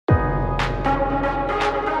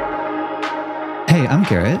Hey, I'm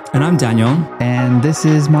Garrett. And I'm Daniel. And this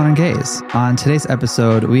is Modern Gaze. On today's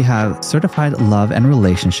episode, we have certified love and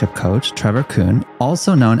relationship coach, Trevor Kuhn,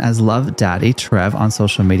 also known as Love Daddy Trev on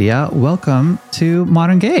social media. Welcome to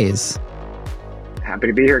Modern Gaze. Happy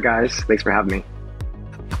to be here, guys. Thanks for having me.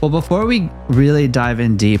 Well, before we really dive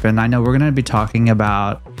in deep, and I know we're going to be talking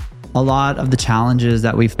about a lot of the challenges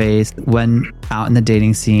that we face when out in the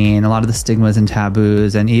dating scene, a lot of the stigmas and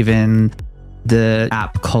taboos, and even the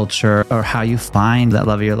app culture or how you find that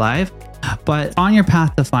love of your life. But on your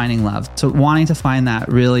path to finding love, so wanting to find that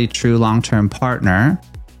really true long-term partner,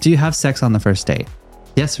 do you have sex on the first date?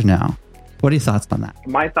 Yes or no? What are your thoughts on that?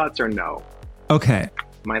 My thoughts are no. Okay.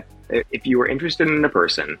 If you are interested in a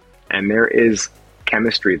person and there is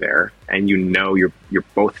chemistry there and you know you're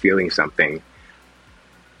both feeling something,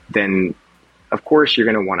 then of course you're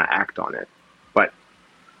going to want to act on it. But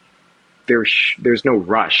there's no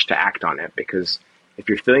rush to act on it, because if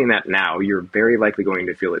you're feeling that now, you're very likely going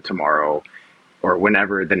to feel it tomorrow or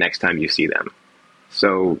whenever the next time you see them.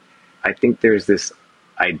 So I think there's this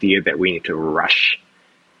idea that we need to rush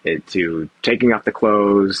it to taking off the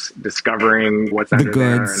clothes, discovering what's under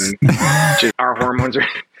there, and just our hormones are...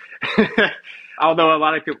 Although a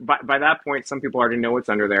lot of people, by that point, some people already know what's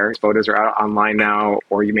under there. Photos are out online now,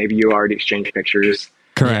 or maybe you already exchanged pictures.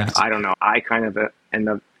 Correct. I don't know. I kind of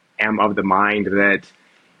am of the mind that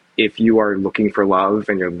if you are looking for love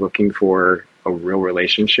and you're looking for a real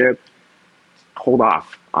relationship, hold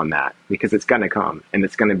off on that, because it's going to come and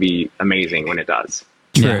it's going to be amazing when it does.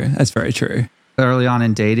 True. Yeah. That's very true. Early on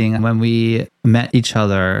in dating, when we met each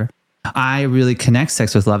other, I really connect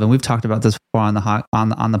sex with love. And we've talked about this before on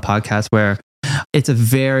the podcast, where it's a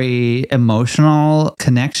very emotional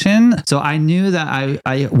connection. So I knew that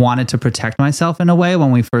I wanted to protect myself in a way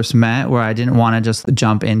when we first met, where I didn't want to just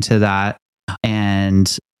jump into that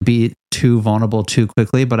and be too vulnerable too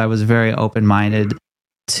quickly, but I was very open-minded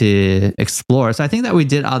to explore. So I think that we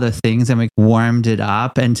did other things and we warmed it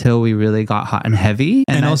up until we really got hot and heavy.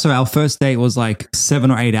 And also our first date was like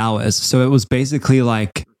 7 or 8 hours. So it was basically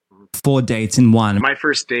like 4 dates in one. My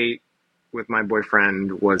first date with my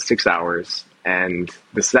boyfriend was 6 hours. And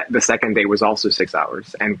the second date was also 6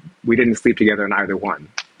 hours. And we didn't sleep together in either one,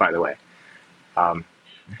 by the way.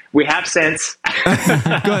 We have since.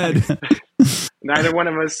 Good. Neither one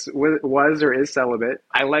of us was or is celibate.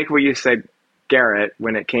 I like what you said, Garrett,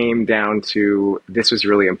 when it came down to this was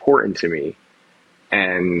really important to me.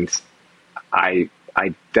 And I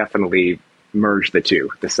definitely merged the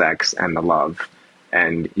two, the sex and the love.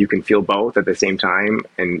 And you can feel both at the same time,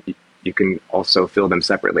 and you can also feel them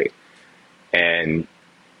separately. And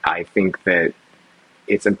I think that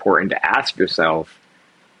it's important to ask yourself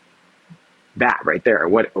that right there.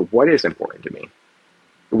 What is important to me?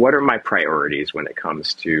 What are my priorities when it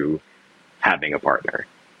comes to having a partner?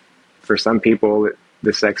 For some people,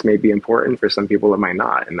 the sex may be important. For some people, it might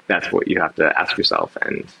not. And that's what you have to ask yourself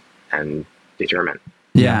and determine.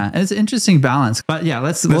 Yeah, and it's an interesting balance. But yeah,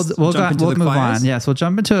 we'll move on. Yes, we'll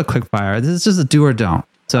jump into a quick fire. This is just a do or don't.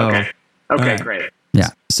 So okay, right. Great. Yeah.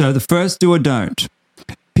 So the first do or don't: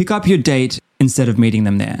 pick up your date instead of meeting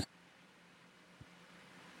them there.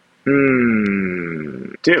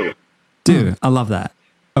 Do. I love that.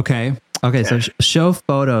 Okay. So show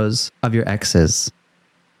photos of your exes.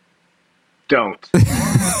 Don't.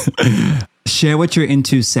 Share what you're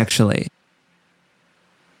into sexually.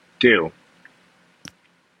 Do.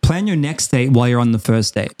 Plan your next date while you're on the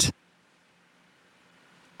first date.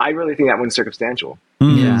 I really think that one's circumstantial.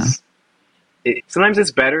 Yeah. Sometimes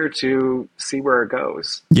it's better to see where it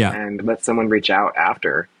goes. Yeah. And let someone reach out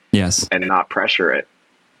after. Yes. And not pressure it.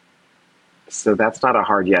 So that's not a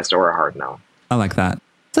hard yes or a hard no. I like that.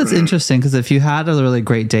 So it's interesting, because if you had a really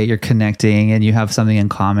great date, you're connecting and you have something in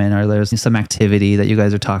common, or there's some activity that you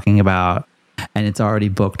guys are talking about and it's already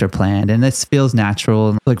booked or planned, and this feels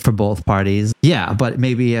natural, like for both parties. Yeah. But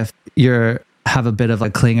maybe if have a bit of a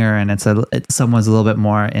clinger and someone's a little bit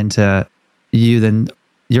more into you than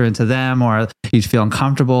you're into them, or you feel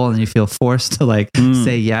uncomfortable and you feel forced to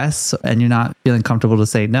say yes, and you're not feeling comfortable to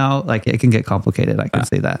say no, like it can get complicated. I can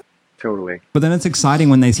say that. Totally. But then it's exciting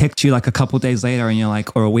when they text you like a couple of days later and you're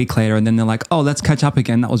like, or a week later, and then they're like, oh, let's catch up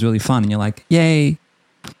again. That was really fun. And you're like, yay.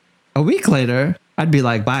 A week later, I'd be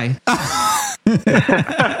like, bye.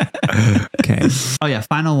 Okay. Oh yeah.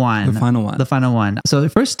 Final one. The final one. So the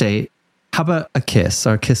first date, how about a kiss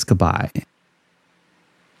or a kiss goodbye?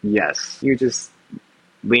 Yes. You just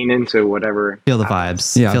lean into whatever. Feel the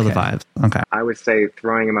vibes. Yeah, Feel the vibes. Okay. I would say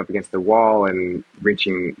throwing them up against the wall and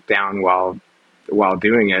reaching down while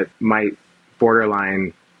doing it might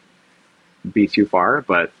borderline be too far,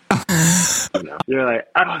 but you're like,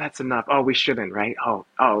 oh, that's enough. Oh, we shouldn't, right?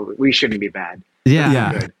 Oh, we shouldn't be bad.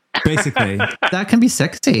 Yeah. Good. Basically. That can be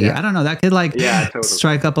sexy. Yeah. I don't know. That could like Totally.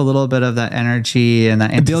 strike up a little bit of that energy and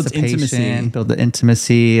that It builds anticipation, intimacy. build the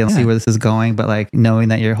intimacy and see where this is going. But like knowing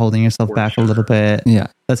that you're holding yourself For back sure. a little bit. Yeah.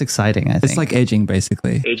 That's exciting, I think. It's like edging,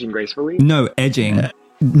 basically. Aging gracefully? No, edging.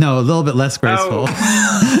 No, a little bit less graceful.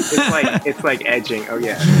 It's like edging. Oh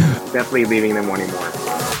yeah, definitely leaving them wanting more.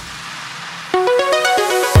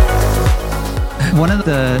 One of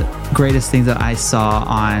the greatest things that I saw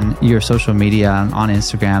on your social media on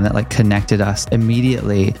Instagram that like connected us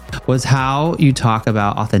immediately was how you talk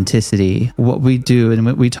about authenticity. What we do and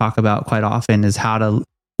what we talk about quite often is how to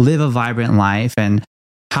live a vibrant life and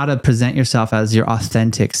how to present yourself as your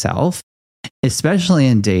authentic self, especially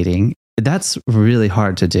in dating. That's really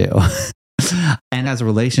hard to do. And as a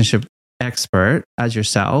relationship expert, as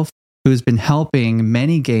yourself, who's been helping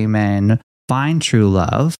many gay men find true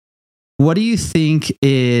love, what do you think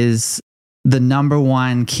is the number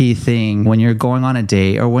one key thing when you're going on a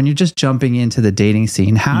date or when you're just jumping into the dating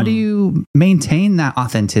scene? How do you maintain that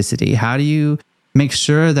authenticity? How do you make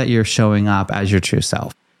sure that you're showing up as your true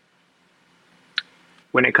self?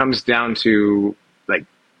 When it comes down to like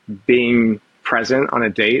being present on a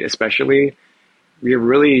date, especially, we're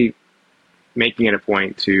really making it a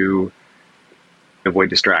point to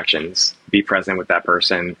avoid distractions, be present with that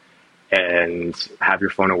person, and have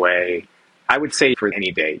your phone away. I would say for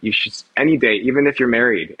any date, you should, any date, even if you're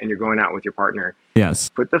married and you're going out with your partner, Yes.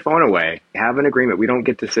 put the phone away, have an agreement. We don't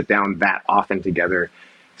get to sit down that often together.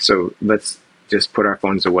 So let's just put our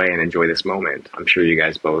phones away and enjoy this moment. I'm sure you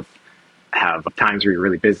guys both have times where you're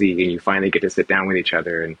really busy and you finally get to sit down with each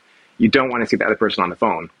other and you don't want to see the other person on the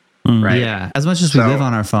phone. Right. Yeah. As much as we live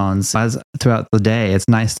on our phones throughout the day, it's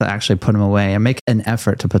nice to actually put them away and make an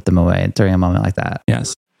effort to put them away during a moment like that.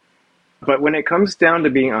 Yes. But when it comes down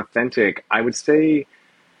to being authentic, I would say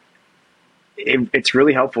it's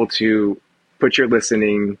really helpful to put your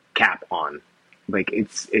listening cap on. Like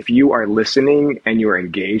if you are listening and you are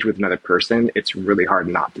engaged with another person, it's really hard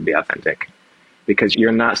not to be authentic because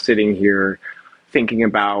you're not sitting here thinking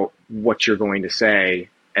about what you're going to say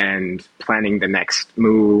and planning the next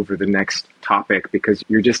move or the next topic because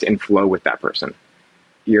you're just in flow with that person.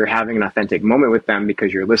 You're having an authentic moment with them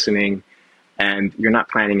because you're listening and you're not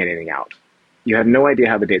planning anything out. You have no idea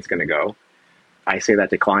how the date's going to go. I say that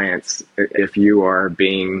to clients. If you are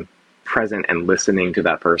being present and listening to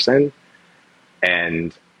that person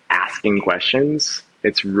and asking questions,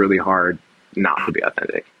 it's really hard not to be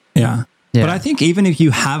authentic. Yeah. Yeah. But I think even if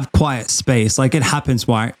you have quiet space, like it happens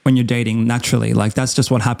when you're dating naturally, like that's just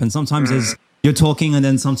what happens. Sometimes is you're talking and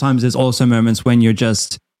then sometimes there's also moments when you're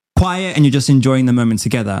just quiet and you're just enjoying the moment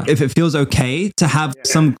together. If it feels okay to have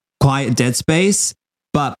some quiet dead space,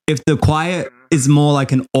 but if the quiet is more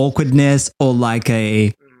like an awkwardness or like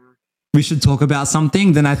a we should talk about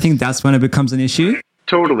something, then I think that's when it becomes an issue.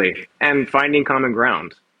 Totally. And finding common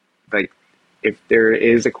ground. Like if there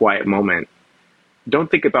is a quiet moment,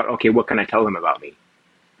 don't think about, okay, what can I tell them about me?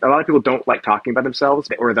 A lot of people don't like talking about themselves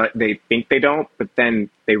or they think they don't, but then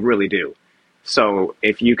they really do. So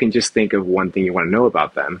if you can just think of one thing you want to know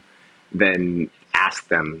about them, then ask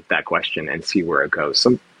them that question and see where it goes.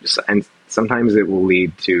 And sometimes it will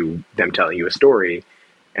lead to them telling you a story.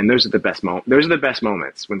 And those are the best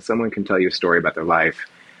moments when someone can tell you a story about their life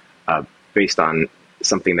based on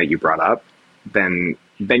something that you brought up. Then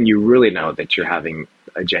you really know that you're having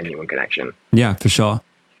a genuine connection. Yeah, for sure.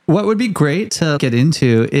 What would be great to get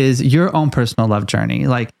into is your own personal love journey.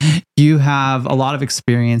 Like you have a lot of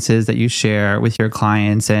experiences that you share with your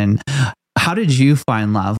clients. And how did you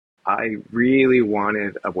find love? I really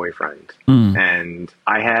wanted a boyfriend. And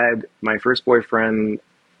I had my first boyfriend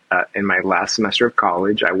in my last semester of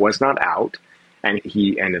college. I was not out and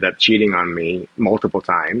he ended up cheating on me multiple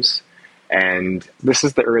times. And this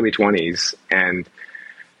is the early 20s. And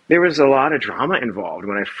there was a lot of drama involved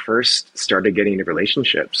when I first started getting into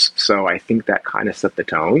relationships. So I think that kind of set the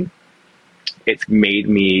tone. It's made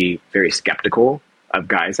me very skeptical of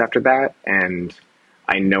guys after that. And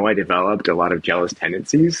I know I developed a lot of jealous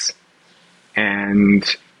tendencies. And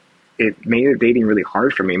it made dating really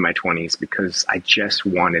hard for me in my 20s because I just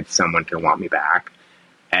wanted someone to want me back.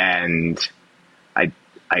 And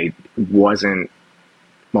I wasn't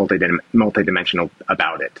multidimensional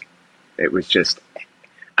about it. It was just,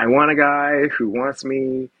 I want a guy who wants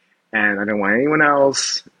me and I don't want anyone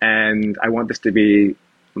else. And I want this to be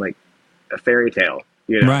like a fairy tale,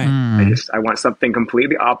 you know? Right. I want something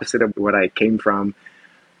completely opposite of what I came from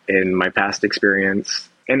in my past experience.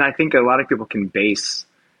 And I think a lot of people can base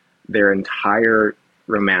their entire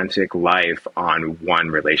romantic life on one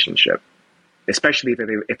relationship, especially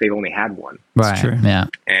if they've only had one. Right. True. Yeah.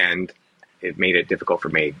 And it made it difficult for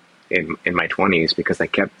me in my 20s because I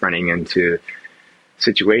kept running into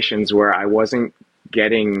situations where I wasn't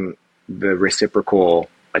getting the reciprocal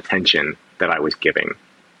attention that I was giving.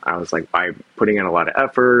 I was like, by putting in a lot of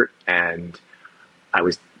effort, and I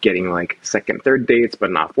was getting like second, third dates, but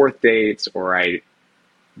not fourth dates, or I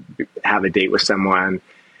have a date with someone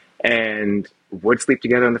and would sleep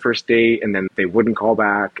together on the first date, and then they wouldn't call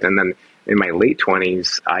back. And then in my late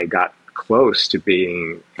 20s, I got close to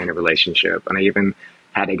being in a relationship, and I even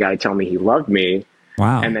had a guy tell me he loved me,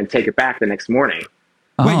 Wow. and then take it back the next morning.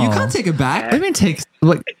 Wait, you can't take it back? What do you mean take?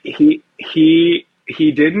 What? He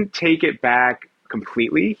didn't take it back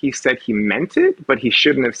completely. He said he meant it, but he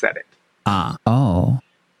shouldn't have said it. Oh.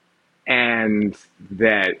 And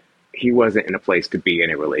that he wasn't in a place to be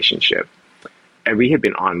in a relationship. And we had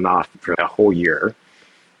been on and off for a whole year.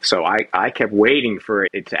 So I kept waiting for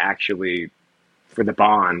it to actually, for the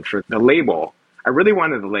bond, for the label. I really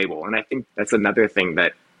wanted the label. And I think that's another thing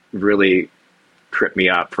that really tripped me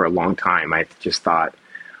up for a long time. I just thought,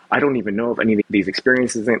 I don't even know if any of these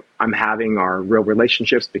experiences I'm having are real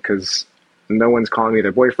relationships because no one's calling me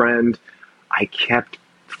their boyfriend. I kept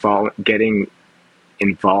getting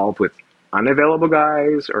involved with unavailable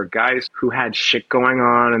guys or guys who had shit going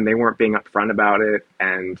on and they weren't being upfront about it.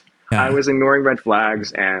 And I was ignoring red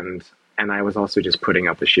flags, and I was also just putting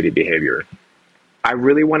up with shitty behavior. I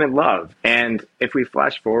really wanted love. And if we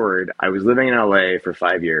flash forward, I was living in LA for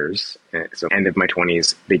 5 years. So end of my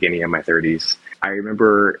 20s, beginning of my 30s. I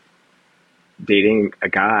remember dating a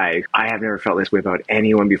guy. I have never felt this way about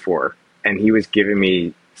anyone before. And he was giving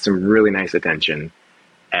me some really nice attention.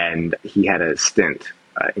 And he had a stint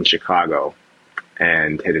in Chicago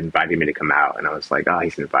and had invited me to come out. And I was like, oh,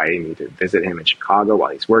 he's inviting me to visit him in Chicago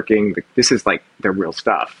while he's working. This is like the real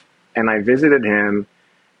stuff. And I visited him.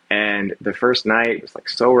 And the first night was like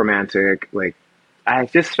so romantic. Like I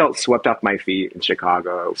just felt swept off my feet in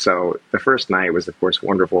Chicago. So the first night was, of course,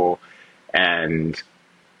 wonderful. And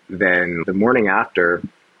then the morning after,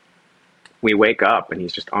 we wake up and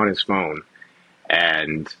he's just on his phone.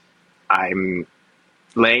 And I'm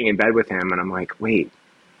laying in bed with him and I'm like, wait,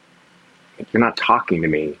 you're not talking to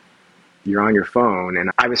me. You're on your phone.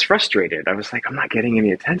 And I was frustrated. I was like, I'm not getting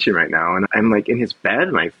any attention right now. And I'm like in his bed,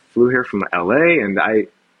 and I flew here from LA, and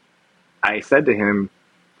I said to him,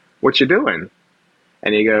 what you doing?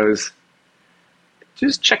 And he goes,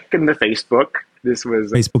 just checking the Facebook. This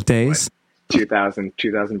was Facebook days.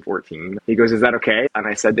 2014. He goes, is that okay? And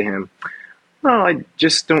I said to him, well, I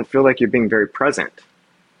just don't feel like you're being very present.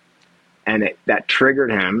 And that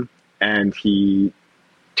triggered him, and he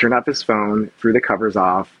turned off his phone, threw the covers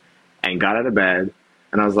off, and got out of bed.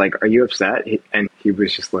 And I was like, are you upset? And he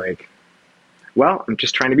was just like, well, I'm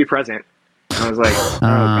just trying to be present. I was like, oh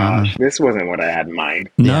gosh, this wasn't what I had in mind.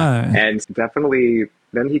 No. And definitely,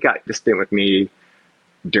 then he got distant with me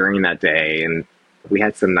during that day, and we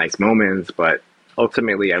had some nice moments, but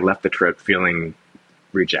ultimately I left the trip feeling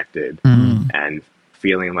rejected and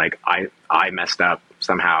feeling like I messed up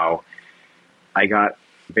somehow. I got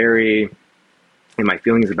very in my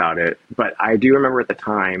feelings about it, but I do remember at the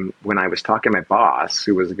time when I was talking to my boss,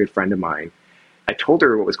 who was a good friend of mine, I told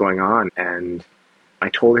her what was going on, and I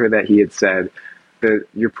told her that he had said that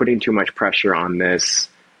you're putting too much pressure on this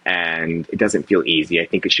and it doesn't feel easy. I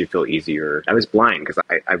think it should feel easier. I was blind because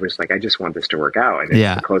I was like, I just want this to work out. And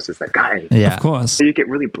it's the closest I've gotten. Yeah, of course. So you get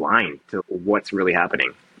really blind to what's really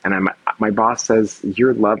happening. And my boss says,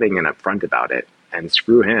 you're loving and upfront about it, and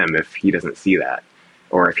screw him if he doesn't see that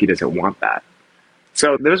or if he doesn't want that.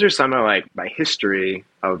 So those are some of like my history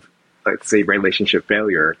of, let's say, relationship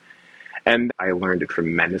failure. And I learned a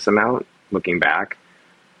tremendous amount looking back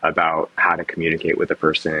about how to communicate with a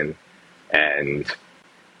person and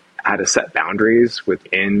how to set boundaries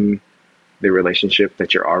within the relationship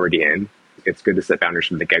that you're already in. It's good to set boundaries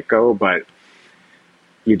from the get-go, but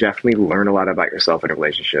you definitely learn a lot about yourself in a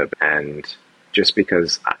relationship. And just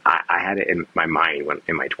because I had it in my mind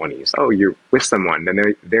in my 20s, oh, you're with someone,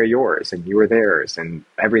 then they're yours and you are theirs, and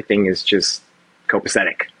everything is just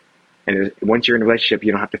copacetic. And once you're in a relationship,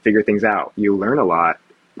 you don't have to figure things out. You learn a lot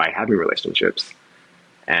by having relationships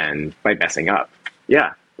and by messing up.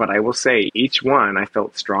 Yeah. But I will say each one, I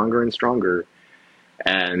felt stronger and stronger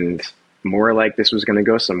and more like this was going to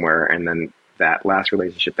go somewhere. And then that last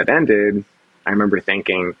relationship that ended, I remember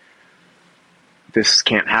thinking, this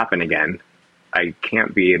can't happen again. I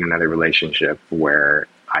can't be in another relationship where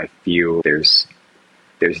I feel there's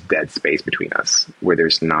dead space between us, where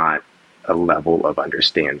there's not a level of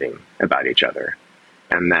understanding about each other.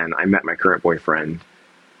 And then I met my current boyfriend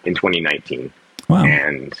in 2019. Wow.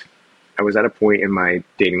 And I was at a point in my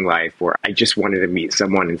dating life where I just wanted to meet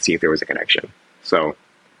someone and see if there was a connection. So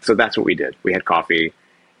that's what we did. We had coffee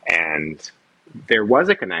And there was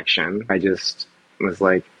a connection. I just was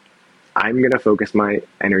like, I'm going to focus my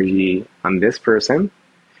energy on this person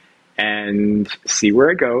and see where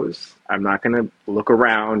it goes. I'm not going to look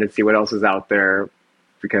around and see what else is out there,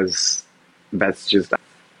 because that's just,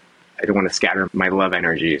 I don't want to scatter my love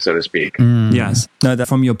energy, so to speak. Yes. Now, that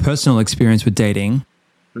from your personal experience with dating,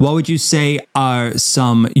 what would you say are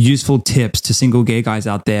some useful tips to single gay guys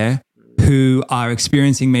out there who are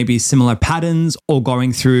experiencing maybe similar patterns or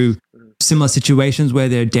going through similar situations where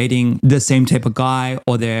they're dating the same type of guy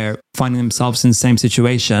or they're finding themselves in the same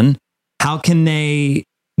situation? How can they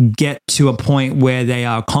get to a point where they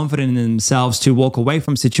are confident in themselves to walk away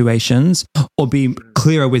from situations or be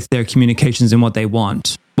clearer with their communications and what they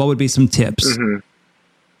want? What would be some tips?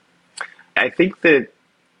 I think that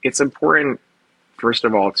it's important, first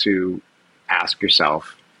of all, to ask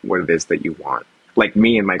yourself what it is that you want. Like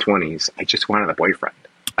me in my 20s, I just wanted a boyfriend.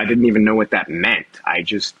 I didn't even know what that meant. I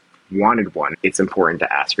just wanted one. It's important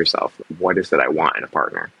to ask yourself, what is it I want in a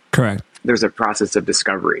partner? Correct. There's a process of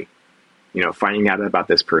discovery, finding out about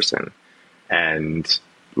this person and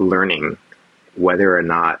learning whether or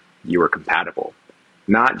not you are compatible.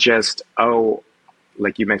 Not just,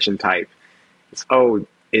 like you mentioned, type. It's,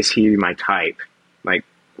 is he my type? Like,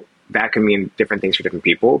 that can mean different things for different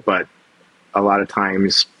people, but a lot of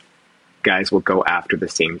times guys will go after the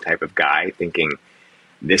same type of guy thinking,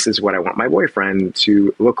 this is what I want my boyfriend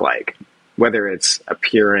to look like. Whether it's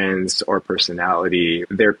appearance or personality,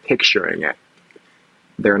 they're picturing it.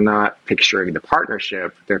 They're not picturing the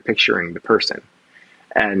partnership, they're picturing the person.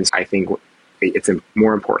 And I think it's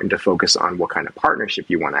more important to focus on what kind of partnership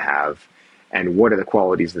you want to have and what are the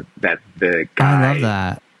qualities that the guy I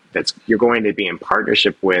love that's you're going to be in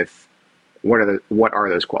partnership with. What are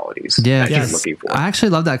those qualities that you're looking for? I actually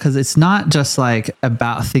love that, because it's not just like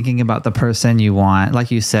about thinking about the person you want. Like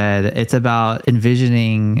you said, it's about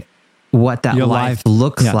envisioning what that life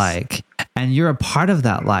looks like. And you're a part of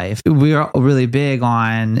that life. We are really big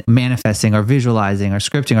on manifesting or visualizing or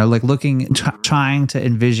scripting or like trying to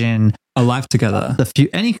envision a life together,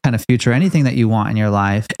 any kind of future, anything that you want in your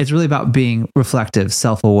life. It's really about being reflective,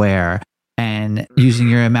 self-aware, and using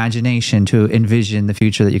your imagination to envision the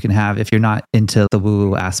future that you can have if you're not into the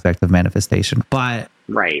woo-woo aspect of manifestation. But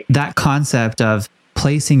that concept of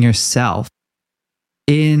placing yourself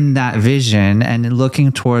in that vision and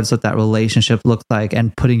looking towards what that relationship looks like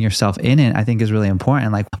and putting yourself in it, I think is really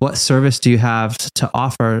important. Like, what service do you have to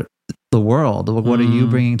offer the world? What are you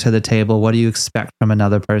bringing to the table? What do you expect from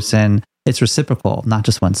another person? It's reciprocal, not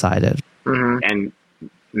just one-sided. And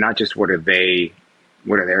not just what are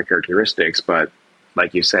their characteristics, but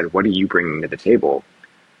like you said, what are you bringing to the table?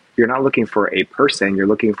 You're not looking for a person, you're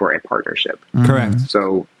looking for a partnership. Correct.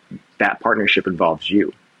 So that partnership involves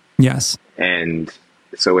you. Yes. And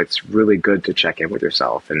so it's really good to check in with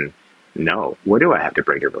yourself and know, what do I have to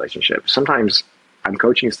bring to a relationship? Sometimes I'm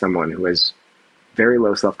coaching someone who has very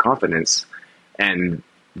low self-confidence and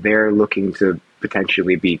they're looking to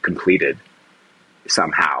potentially be completed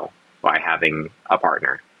somehow by having a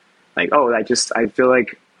partner. Like, I feel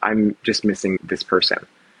like I'm just missing this person.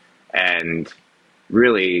 And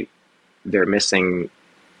really, they're missing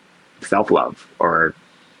self-love or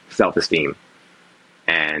self-esteem.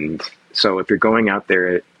 And so if you're going out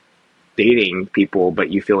there dating people, but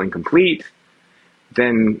you feel incomplete,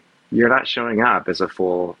 then you're not showing up as a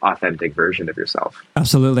full, authentic version of yourself.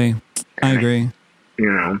 Absolutely. I agree.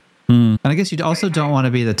 And I guess you also don't want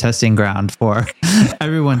to be the testing ground for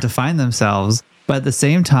everyone to find themselves. But at the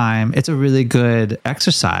same time, it's a really good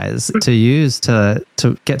exercise to use to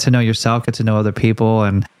get to know yourself, get to know other people,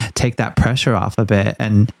 and take that pressure off a bit.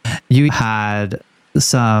 And you had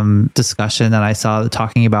some discussion that I saw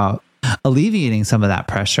talking about alleviating some of that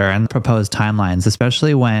pressure and proposed timelines,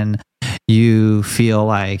 especially when you feel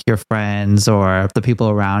like your friends or the people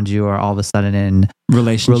around you are all of a sudden in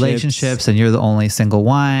relationships and you're the only single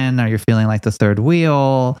one, or you're feeling like the third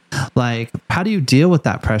wheel. Like, how do you deal with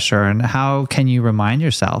that pressure, and how can you remind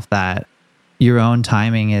yourself that your own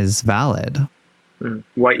timing is valid?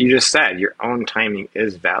 What you just said, your own timing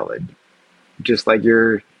is valid. Just like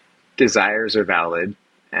your desires are valid,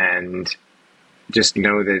 and just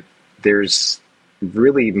know that there's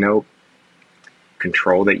really no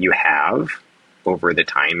control that you have over the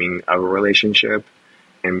timing of a relationship.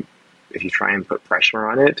 And if you try and put pressure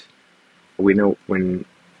on it, we know when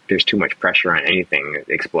there's too much pressure on anything,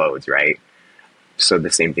 it explodes, right? So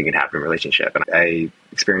the same thing can happen in a relationship. And I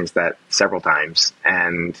experienced that several times,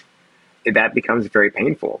 and that becomes very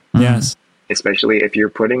painful. Yes. Especially if you're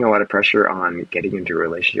putting a lot of pressure on getting into a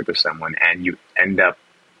relationship with someone and you end up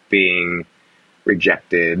being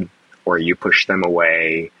rejected or you push them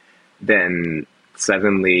away, then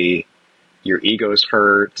suddenly your ego's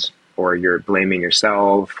hurt, or you're blaming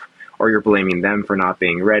yourself, or you're blaming them for not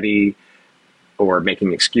being ready, or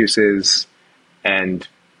making excuses. And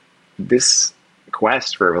this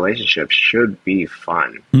quest for a relationship should be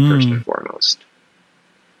fun, first and foremost.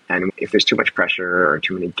 And if there's too much pressure or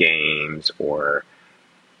too many games or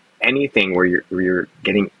anything where you're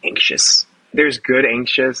getting anxious, there's good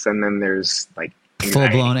anxious, and then there's like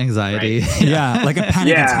full-blown anxiety. Right? Yeah, like a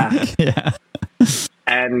panic attack. Yeah.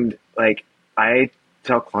 And like I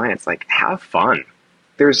tell clients, like, have fun.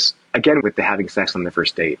 There's, again, with the having sex on the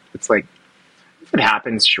first date, it's like, if it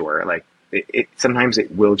happens, sure. Like sometimes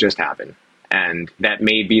it will just happen, and that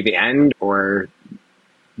may be the end, or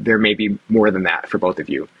there may be more than that for both of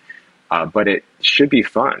you. But it should be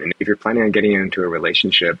fun. And if you're planning on getting into a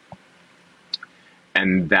relationship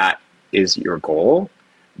and that is your goal,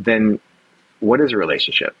 then what is a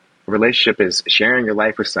relationship? A relationship is sharing your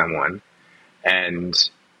life with someone and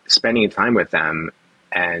spending time with them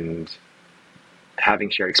and having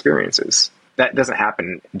shared experiences. That doesn't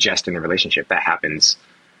happen just in a relationship. That happens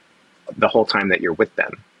the whole time that you're with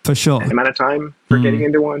them. For sure. An amount of time for getting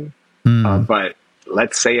into one. But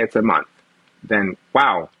let's say it's a month. Then,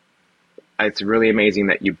 wow, it's really amazing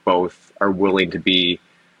that you both are willing to be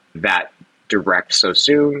that direct so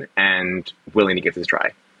soon and willing to give this a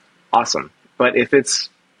try. Awesome. But if it's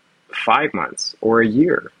 5 months or a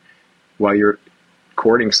year while you're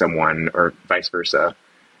courting someone, or vice versa,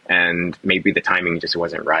 and maybe the timing just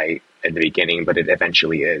wasn't right at the beginning, but it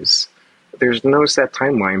eventually is, there's no set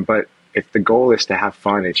timeline. But if the goal is to have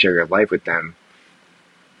fun and share your life with them,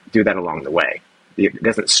 do that along the way. It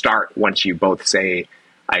doesn't start once you both say,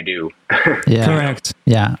 I do. Yeah. Correct.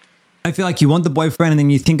 Yeah. I feel like you want the boyfriend, and then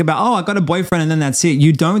you think about, oh, I got a boyfriend, and then that's it.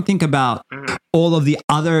 You don't think about all of the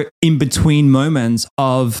other in-between moments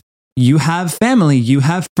of, you have family, you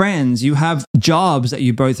have friends, you have jobs that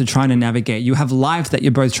you both are trying to navigate, you have life that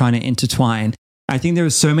you're both trying to intertwine. I think there are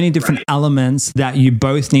so many different elements that you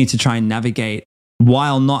both need to try and navigate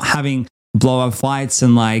while not having blow-up fights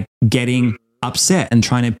and like getting upset and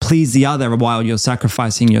trying to please the other while you're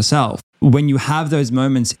sacrificing yourself. When you have those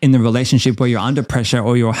moments in the relationship where you're under pressure,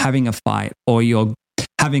 or you're having a fight, or you're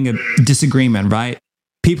having a disagreement, right?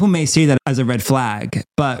 People may see that as a red flag,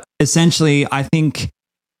 but essentially I think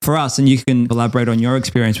for us, and you can elaborate on your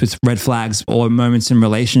experience with red flags or moments in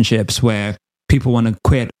relationships where people want to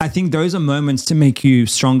quit. I think those are moments to make you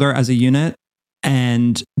stronger as a unit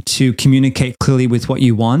and to communicate clearly with what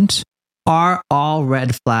you want. Are all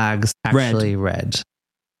red flags actually red?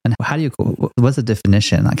 And how do you, what's the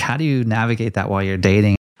definition? Like, how do you navigate that while you're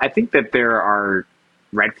dating? I think that there are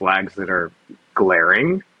red flags that are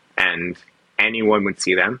glaring and anyone would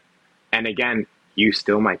see them. And again, you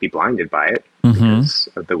still might be blinded by it because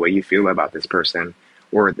of the way you feel about this person,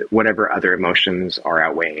 or whatever other emotions are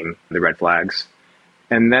outweighing the red flags.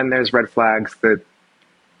 And then there's red flags that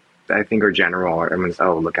I think are general. Everyone's,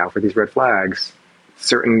 oh, look out for these red flags.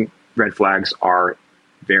 Certain red flags are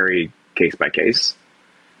very case by case,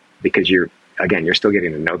 because you're still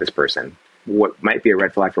getting to know this person. What might be a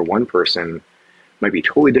red flag for one person might be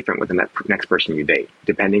totally different with the next person you date,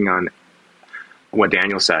 depending on what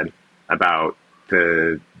Daniel said about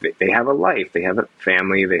they have a life, they have a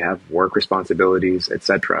family, they have work responsibilities,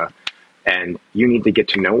 etc. And you need to get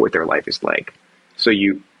to know what their life is like, so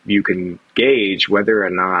you can gauge whether or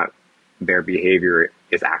not their behavior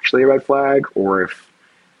is actually a red flag, or if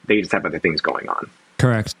they just have other things going on.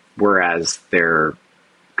 Correct. Whereas there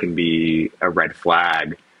can be a red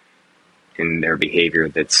flag in their behavior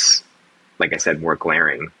that's, like I said, more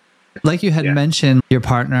glaring. Like you had mentioned, your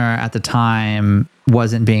partner at the time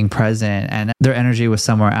wasn't being present and their energy was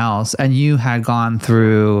somewhere else. And you had gone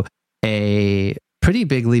through a pretty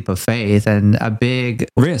big leap of faith and a big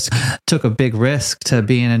risk, took a big risk to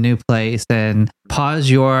be in a new place and pause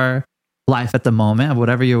your life at the moment of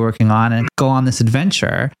whatever you're working on and go on this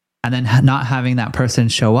adventure. And then not having that person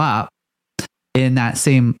show up in that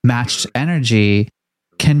same matched energy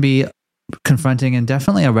can be confronting, and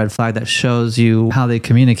definitely a red flag that shows you how they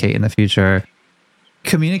communicate in the future.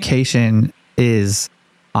 Communication is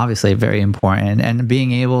obviously very important, and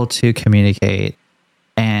being able to communicate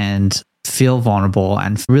and feel vulnerable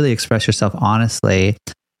and really express yourself honestly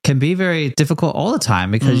can be very difficult all the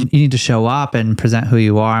time, because you need to show up and present who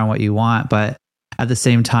you are and what you want. But at the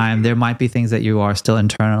same time, there might be things that you are still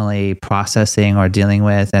internally processing or dealing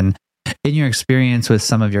with. And in your experience with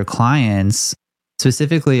some of your clients,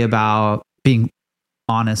 specifically about being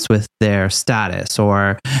honest with their status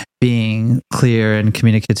or being clear and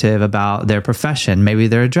communicative about their profession, maybe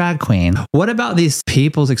they're a drag queen. What about these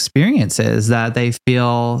people's experiences that they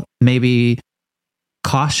feel maybe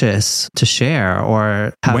cautious to share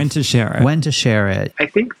or when to share it. When to share it. I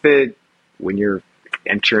think that when you're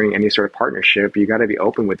entering any sort of partnership, you got to be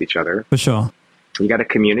open with each other. For sure. You got to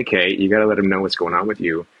communicate. You got to let them know what's going on with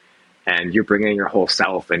you. And you're bringing your whole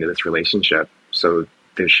self into this relationship. So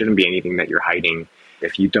there shouldn't be anything that you're hiding.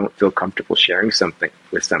 If you don't feel comfortable sharing something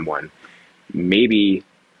with someone, maybe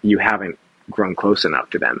you haven't grown close enough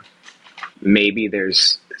to them. Maybe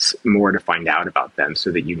there's more to find out about them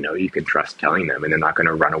so that you know you can trust telling them and they're not going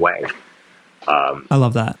to run away. I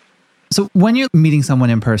love that. So when you're meeting someone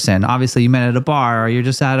in person, obviously you met at a bar or you're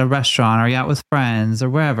just at a restaurant or you're out with friends or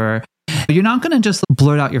wherever, you're not going to just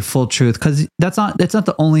blurt out your full truth because that's not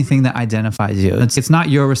the only thing that identifies you. It's not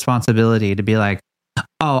your responsibility to be like,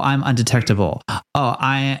 oh, I'm undetectable. Oh,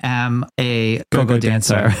 I am a go-go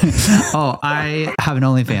dancer. Oh, I have an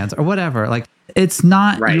OnlyFans or whatever. Like, it's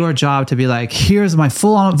not your job to be like, here's my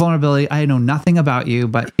full vulnerability. I know nothing about you,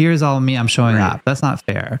 but here's all me. I'm showing up. That's not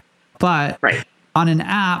fair. But on an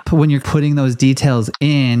app, when you're putting those details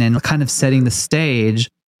in and kind of setting the stage,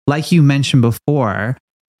 like you mentioned before,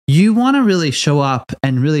 you want to really show up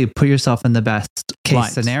and really put yourself in the best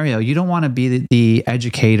case scenario. You don't want to be the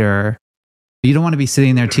educator. You don't want to be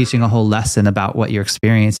sitting there teaching a whole lesson about what your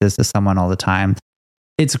experience is to someone all the time.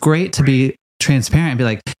 It's great to be transparent and be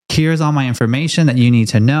like, here's all my information that you need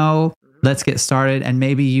to know. Let's get started. And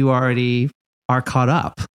maybe you already are caught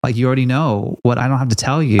up. Like you already know what I don't have to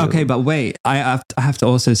tell you. Okay, but wait, I have to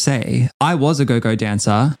also say, I was a go-go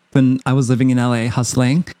dancer when I was living in LA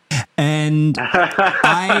hustling. And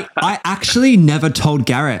I actually never told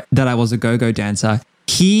Garrett that I was a go-go dancer.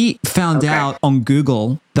 He found out on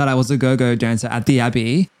Google that I was a go-go dancer at the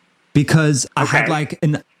Abbey because I had like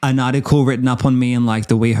an article written up on me in like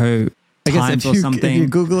the WeHo Times or something. If you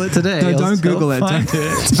Google it today. No, don't Google it.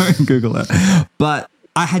 Don't Google it. But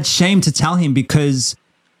I had shame to tell him because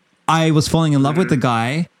I was falling in love with the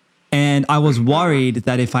guy and I was worried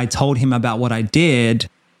that if I told him about what I did,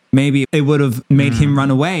 maybe it would have made him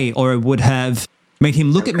run away or it would have made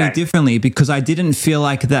him look at me differently because I didn't feel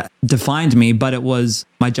like that defined me, but it was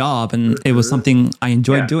my job and it was something I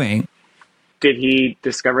enjoyed doing. Did he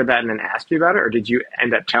discover that and then ask you about it, or did you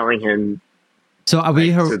end up telling him? So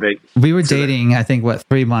we were dating, I think,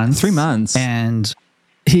 3 months? 3 months. And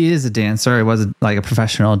he is a dancer. He was like a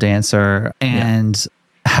professional dancer and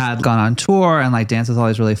had gone on tour and like dance with all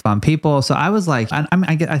these really fun people. So I was like,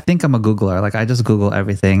 I think I'm a Googler. Like I just Google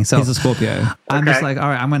everything. So he's a Scorpio. I'm just like, all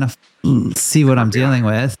right, I'm going to see what I'm dealing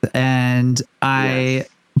with. And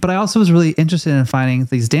but I also was really interested in finding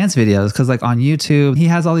these dance videos because like on YouTube, he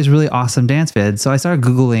has all these really awesome dance vids. So I started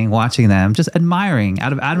Googling, watching them, just admiring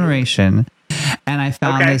out of admiration. And I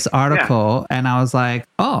found this article and I was like,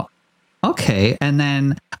 oh, okay. And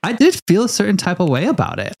then I did feel a certain type of way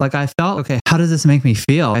about it. Like I felt, okay, how does this make me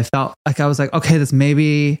feel? I felt like I was like, okay, this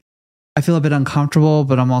maybe I feel a bit uncomfortable,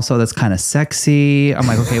 but I'm also, that's kind of sexy. I'm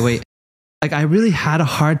like, okay, wait. Like I really had a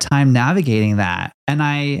hard time navigating that.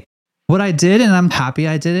 And what I did, and I'm happy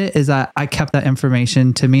I did it, is that I kept that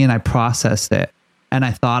information to me and I processed it and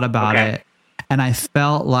I thought about it. And I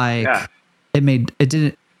felt like it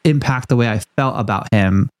didn't impact the way I felt about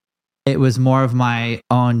him. It was more of my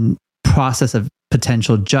own process of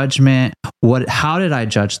potential judgment. How did I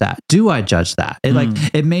judge that? Do I judge that?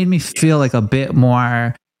 It made me feel like a bit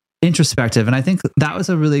more introspective. And I think that was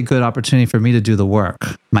a really good opportunity for me to do the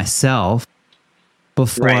work myself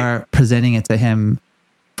before presenting it to him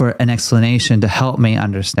for an explanation to help me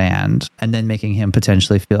understand and then making him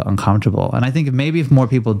potentially feel uncomfortable. And I think if more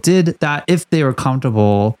people did that, if they were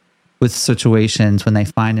comfortable with situations when they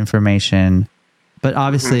find information, but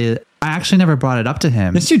obviously I actually never brought it up to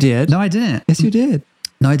him. Yes, you did. No, I didn't. Yes, you did.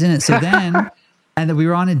 No, I didn't. So then, and then we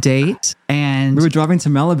were on a date and we were driving to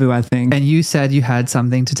Malibu, I think. And you said you had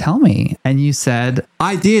something to tell me. And you said,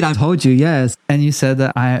 I did. I told you, yes. And you said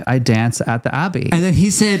that I dance at the Abbey. And then he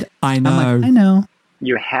said, I know. I'm like, I know.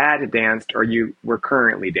 You had danced or you were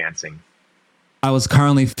currently dancing? I was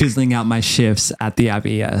currently fizzling out my shifts at the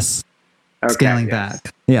Abbey, yes. Okay, scaling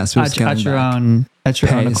back. Yes, we're scaling back. At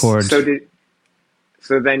your own accord.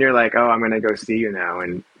 So then you're like, oh, I'm going to go see you now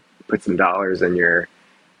and put some dollars in your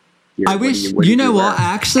I wish, you know what,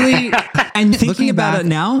 actually, and thinking about it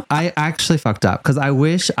now, I actually fucked up because I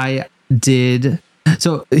wish I did.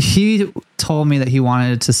 So he told me that he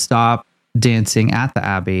wanted to stop dancing at the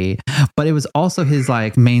Abbey, but it was also his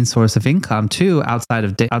like main source of income too, outside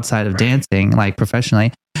of dancing, like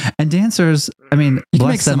professionally. And dancers, I mean,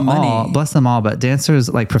 bless them all, but dancers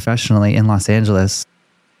like professionally in Los Angeles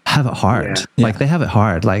have it hard. Like they have it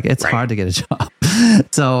hard. Like it's hard to get a job.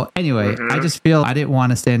 So anyway, I just feel I didn't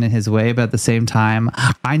want to stand in his way, but at the same time,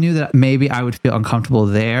 I knew that maybe I would feel uncomfortable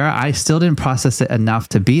there. I still didn't process it enough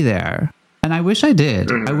to be there. And I wish I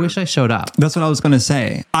did. I wish I showed up. That's what I was going to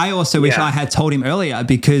say. I also wish I had told him earlier,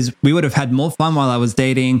 because we would have had more fun while I was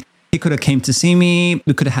dating. He could have came to see me.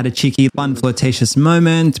 We could have had a cheeky, fun, flirtatious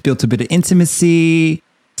moment, built a bit of intimacy,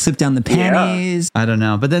 slipped down the panties. I don't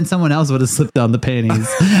know. But then someone else would have slipped down the panties.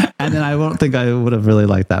 And then I don't think I would have really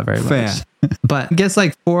liked that very much. But I guess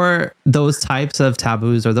like for those types of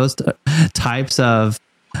taboos or those types of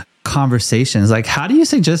conversations, like how do you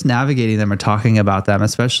suggest navigating them or talking about them,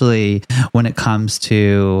 especially when it comes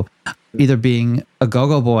to either being a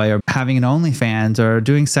go-go boy or having an OnlyFans or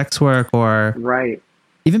doing sex work or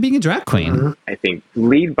even being a drag queen? I think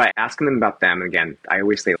lead by asking them about them. Again, I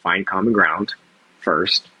always say find common ground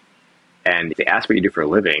first. And if they ask what you do for a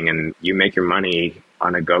living and you make your money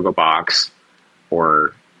on a go-go box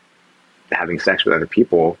or having sex with other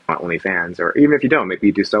people on OnlyFans, or even if you don't, maybe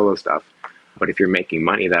you do solo stuff. But if you're making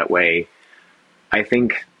money that way, I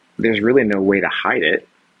think there's really no way to hide it.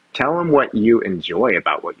 Tell them what you enjoy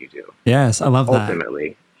about what you do. Yes, I love that.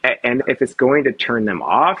 Ultimately. And if it's going to turn them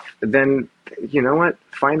off, then you know what?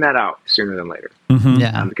 Find that out sooner than later.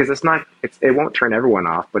 Because it won't turn everyone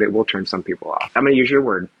off, but it will turn some people off. I'm going to use your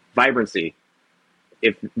word, vibrancy.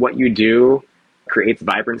 If what you do creates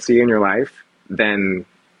vibrancy in your life, then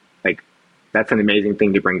that's an amazing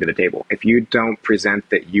thing to bring to the table. If you don't present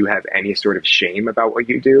that you have any sort of shame about what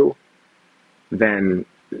you do, then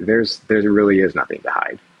there really is nothing to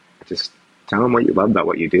hide. Just tell them what you love about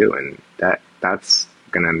what you do, and that's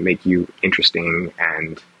going to make you interesting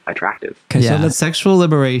and attractive. Okay, so the sexual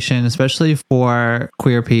liberation, especially for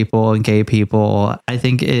queer people and gay people, I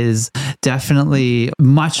think is definitely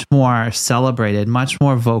much more celebrated, much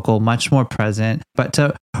more vocal, much more present. But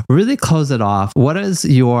to really close it off, what is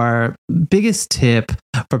your biggest tip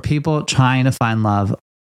for people trying to find love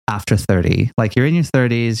after 30? Like you're in your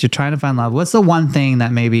 30s, you're trying to find love. What's the one thing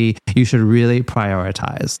that maybe you should really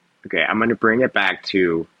prioritize? Okay, I'm going to bring it back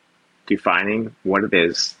to defining what it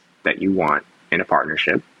is that you want in a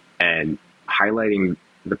partnership and highlighting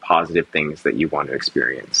the positive things that you want to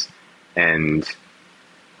experience and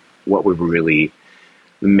what would really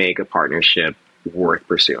make a partnership worth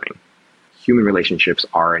pursuing. Human relationships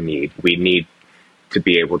are a need. We need to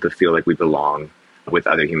be able to feel like we belong with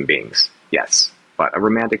other human beings. Yes, but a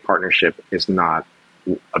romantic partnership is not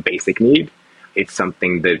a basic need. It's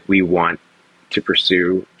something that we want to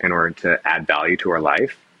pursue in order to add value to our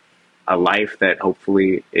life. A life that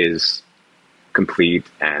hopefully is complete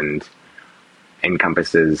and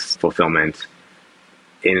encompasses fulfillment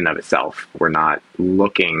in and of itself. We're not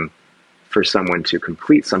looking for someone to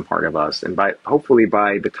complete some part of us. And hopefully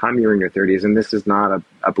by the time you're in your 30s, and this is not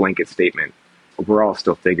a blanket statement, we're all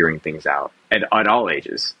still figuring things out at all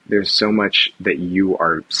ages. There's so much that you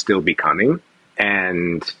are still becoming,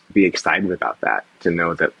 and be excited about that, to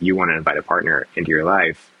know that you want to invite a partner into your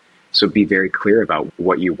life. So be very clear about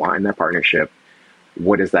what you want in that partnership.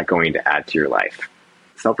 What is that going to add to your life?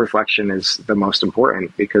 Self-reflection is the most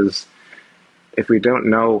important, because if we don't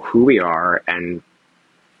know who we are and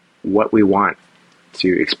what we want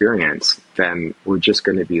to experience, then we're just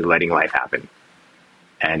going to be letting life happen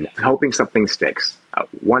and hoping something sticks.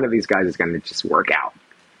 One of these guys is going to just work out.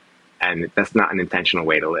 And that's not an intentional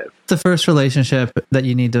way to live. The first relationship that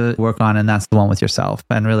you need to work on, and that's the one with yourself,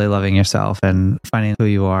 and really loving yourself and finding who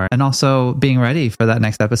you are, and also being ready for that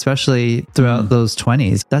next step, especially throughout those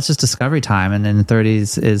 20s. That's just discovery time. And then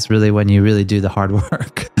 30s is really when you really do the hard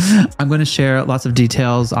work. I'm going to share lots of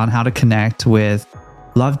details on how to connect with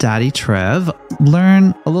Love Daddy Trev,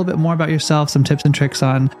 learn a little bit more about yourself, some tips and tricks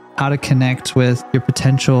on how to connect with your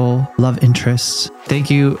potential love interests.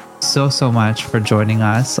 Thank you so much for joining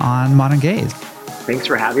us on Modern Gaze. Thanks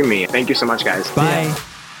for having me. Thank you so much, guys. Bye.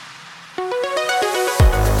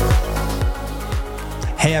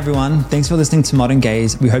 Hey everyone, thanks for listening to Modern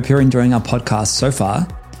Gaze. We hope you're enjoying our podcast so far.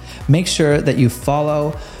 Make sure that you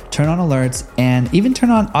follow, turn on alerts, and even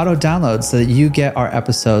turn on auto downloads so that you get our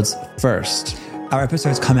episodes first. Our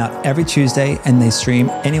episodes come out every Tuesday and they stream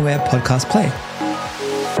anywhere podcasts play.